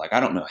miracle. Like,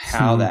 I don't know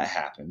how that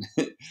happened,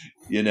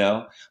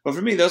 but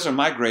for me, those are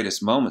my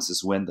greatest moments,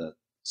 is when the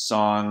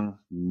song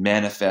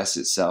manifests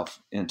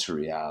itself into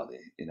reality,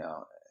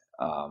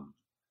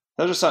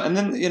 those are some, and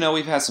then,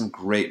 we've had some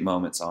great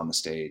moments on the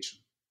stage.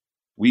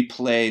 We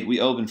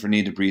opened for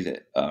Need to Breathe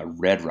at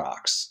Red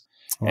Rocks.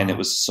 Wow. And it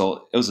was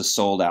a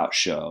sold out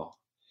show.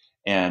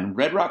 And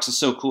Red Rocks is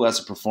so cool as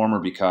a performer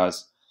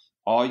because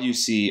all you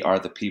see are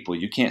the people.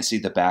 You can't see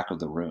the back of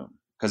the room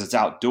because it's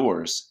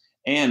outdoors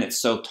and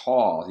it's so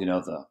tall.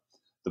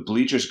 The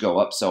bleachers go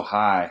up so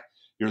high.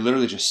 You're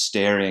literally just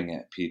staring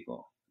at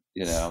people,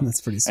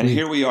 That's pretty sweet. And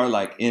here we are,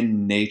 like,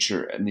 in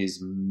nature, and these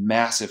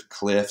massive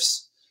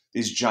cliffs,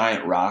 these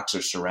giant rocks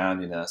are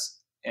surrounding us.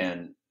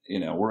 And,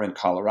 we're in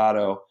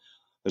Colorado.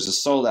 There's a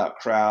sold out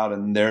crowd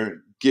and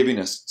they're giving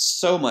us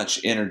so much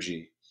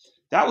energy.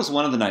 That was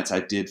one of the nights I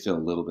did feel a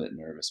little bit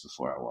nervous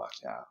before I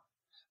walked out.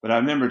 But I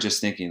remember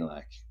just thinking,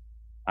 like,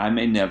 I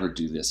may never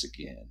do this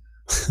again,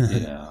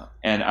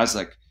 And I was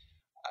like,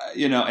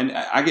 and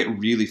I get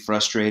really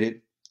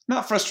frustrated.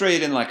 Not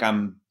frustrated in like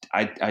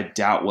I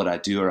doubt what I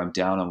do or I'm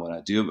down on what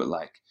I do, but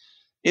like,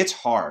 it's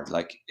hard.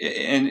 Like,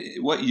 and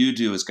what you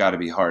do has got to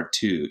be hard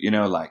too.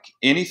 Like,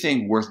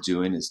 anything worth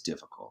doing is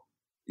difficult.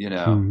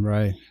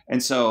 Right.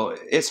 And so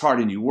it's hard,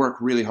 and you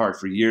work really hard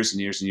for years and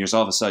years and years.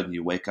 All of a sudden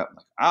you wake up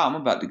like, I'm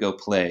about to go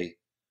play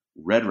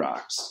Red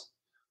Rocks.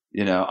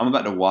 I'm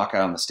about to walk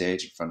out on the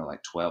stage in front of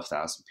like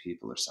 12,000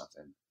 people or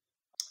something.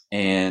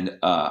 And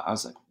I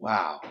was like,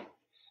 wow.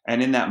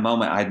 And in that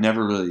moment, I'd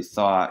never really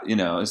thought,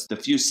 it's the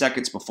few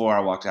seconds before I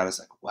walked out, I was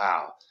like,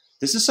 wow,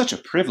 this is such a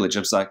privilege. I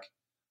was like,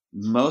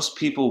 most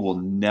people will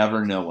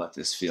never know what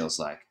this feels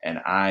like. And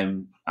I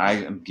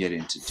am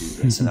getting to do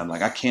this. And I'm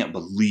like, I can't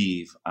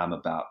believe I'm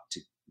about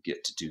to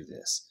get to do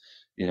this.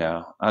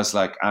 I was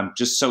like, I'm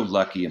just so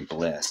lucky and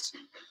blessed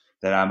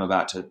that I'm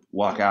about to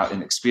walk out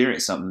and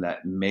experience something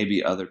that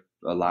maybe a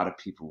lot of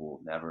people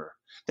will never.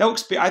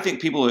 I think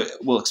people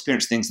will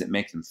experience things that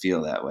make them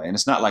feel that way. And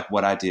it's not like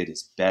what I did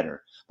is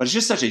better, but it's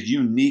just such a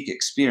unique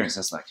experience.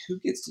 That's like, who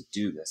gets to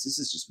do this? This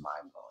is just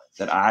mind blowing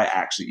that I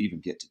actually even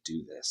get to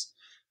do this.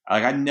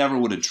 Like, I never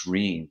would have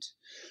dreamed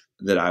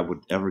that I would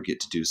ever get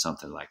to do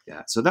something like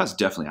that. So that's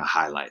definitely a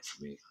highlight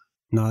for me.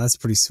 No, that's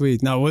pretty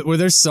sweet. Now, were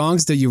there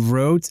songs that you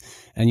wrote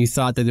and you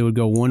thought that it would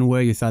go one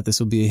way? You thought this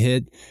would be a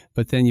hit,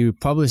 but then you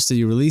published it,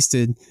 you released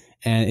it,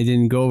 and it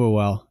didn't go over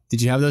well.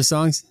 Did you have those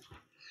songs?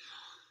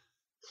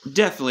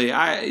 Definitely.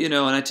 And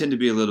I tend to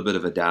be a little bit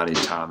of a doubting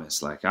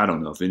Thomas. Like, I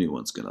don't know if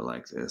anyone's going to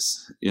like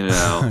this,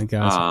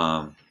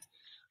 Gotcha.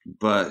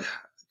 But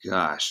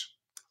gosh,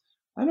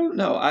 I don't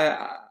know.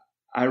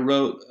 I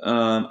wrote,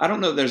 I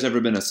don't know if there's ever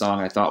been a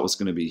song I thought was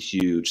going to be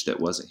huge that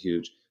wasn't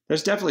huge.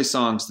 There's definitely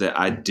songs that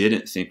I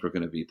didn't think were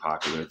going to be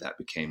popular that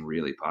became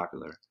really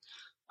popular.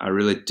 I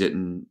really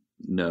didn't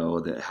know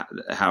that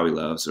Howie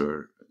Loves,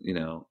 or,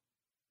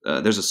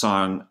 there's a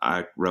song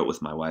I wrote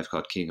with my wife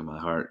called King of My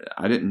Heart.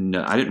 I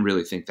didn't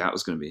really think that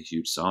was going to be a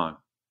huge song,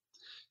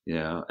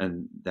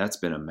 and that's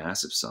been a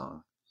massive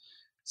song.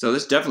 So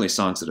there's definitely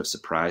songs that have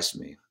surprised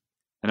me.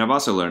 And I've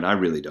also learned I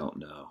really don't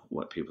know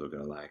what people are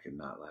going to like and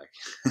not like.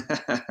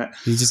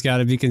 You just got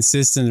to be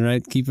consistent,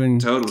 right? Keep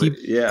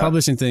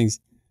publishing things.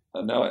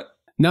 I know it.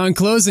 Now, in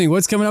closing,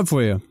 what's coming up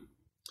for you?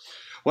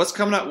 What's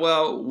coming up?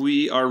 Well,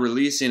 we are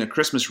releasing a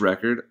Christmas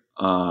record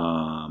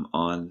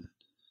on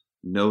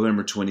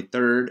November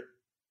 23rd.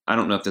 I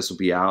don't know if this will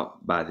be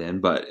out by then,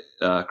 but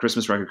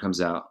Christmas record comes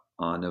out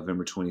on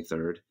November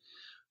 23rd.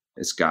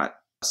 It's got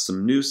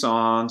some new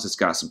songs, it's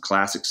got some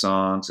classic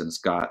songs, and it's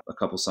got a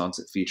couple songs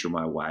that feature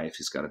my wife,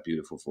 who's got a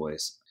beautiful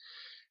voice.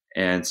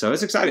 And so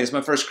it's exciting. It's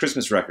my first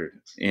Christmas record.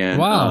 And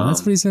wow,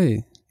 that's pretty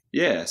sweet.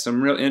 Yeah, so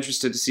I'm real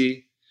interested to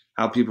see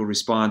how people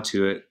respond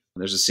to it.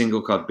 There's a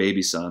single called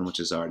Baby Son, which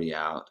is already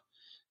out.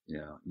 You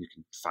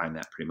can find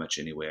that pretty much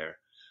anywhere.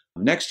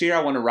 Next year,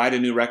 I want to write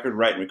and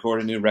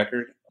record a new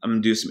record. I'm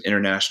going to do some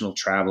international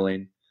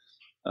traveling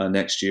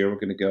next year. We're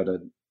going to go to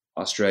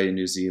Australia,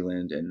 New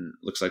Zealand, and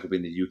looks like we'll be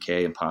in the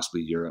UK and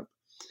possibly Europe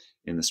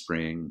in the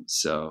spring.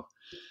 So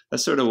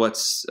that's sort of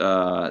what's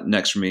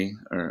next for me,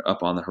 or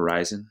up on the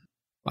horizon.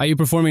 Are you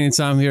performing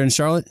anytime here in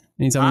Charlotte?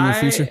 Anytime in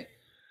the future?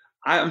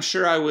 I'm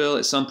sure I will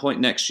at some point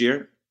next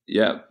year.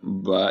 Yeah,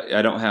 but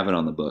I don't have it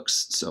on the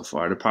books so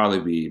far. It'll probably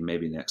be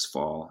maybe next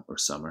fall or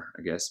summer,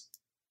 I guess.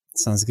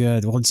 Sounds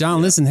good. Well,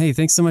 John, listen, hey,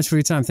 thanks so much for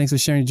your time. Thanks for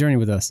sharing your journey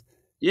with us.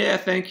 Yeah,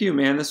 thank you,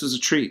 man. This was a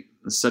treat.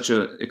 It's such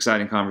an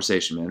exciting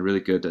conversation, man. Really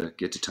good to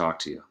get to talk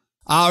to you.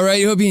 All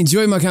right, I hope you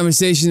enjoyed my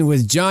conversation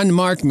with John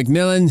Mark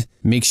McMillan.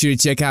 Make sure to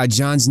check out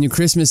John's new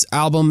Christmas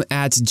album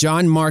at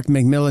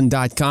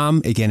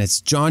johnmarkmcmillan.com. Again, it's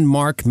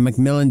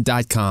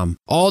johnmarkmcmillan.com.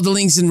 All the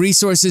links and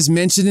resources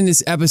mentioned in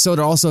this episode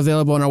are also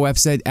available on our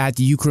website at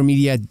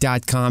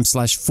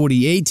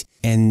ukramedia.com/48.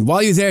 And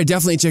while you're there,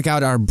 definitely check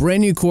out our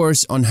brand new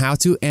course on how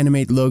to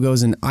animate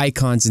logos and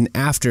icons in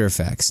After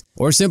Effects.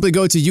 Or simply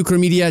go to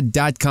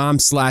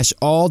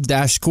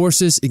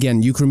ukramedia.com/all-courses.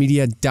 Again,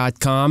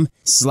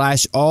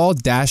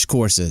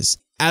 ukramedia.com/all-courses.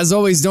 As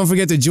always, don't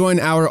forget to join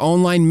our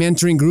online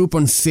mentoring group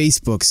on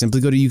Facebook.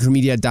 Simply go to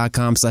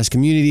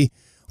ukramedia.com/community.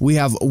 We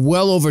have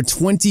well over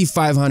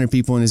 2,500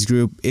 people in this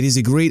group. It is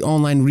a great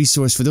online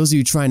resource for those of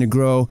you trying to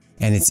grow,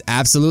 and it's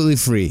absolutely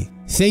free.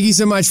 Thank you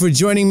so much for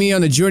joining me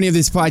on the journey of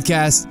this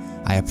podcast.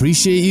 I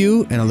appreciate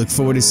you, and I look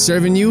forward to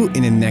serving you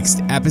in the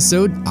next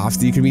episode of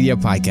the Ukramedia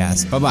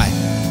Podcast.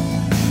 Bye-bye.